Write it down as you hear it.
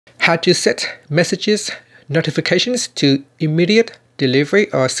how to set messages notifications to immediate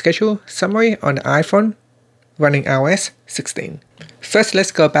delivery or schedule summary on the iPhone running iOS 16. First,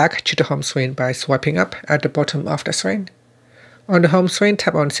 let's go back to the home screen by swiping up at the bottom of the screen. On the home screen,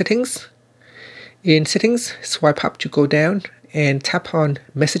 tap on Settings. In Settings, swipe up to go down and tap on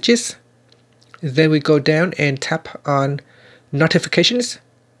Messages. Then we go down and tap on Notifications.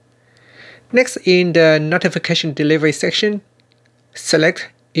 Next, in the Notification Delivery section,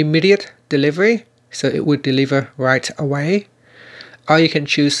 select Immediate Delivery, so it will deliver right away. Or you can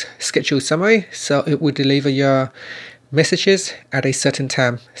choose Schedule Summary, so it will deliver your messages at a certain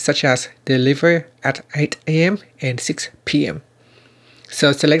time, such as deliver at 8 AM and 6 PM.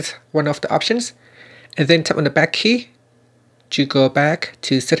 So select one of the options, and then tap on the back key to go back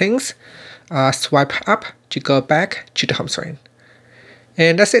to Settings. Swipe up to go back to the home screen.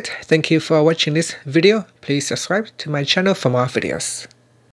 And that's it. Thank you for watching this video. Please subscribe to my channel for more videos.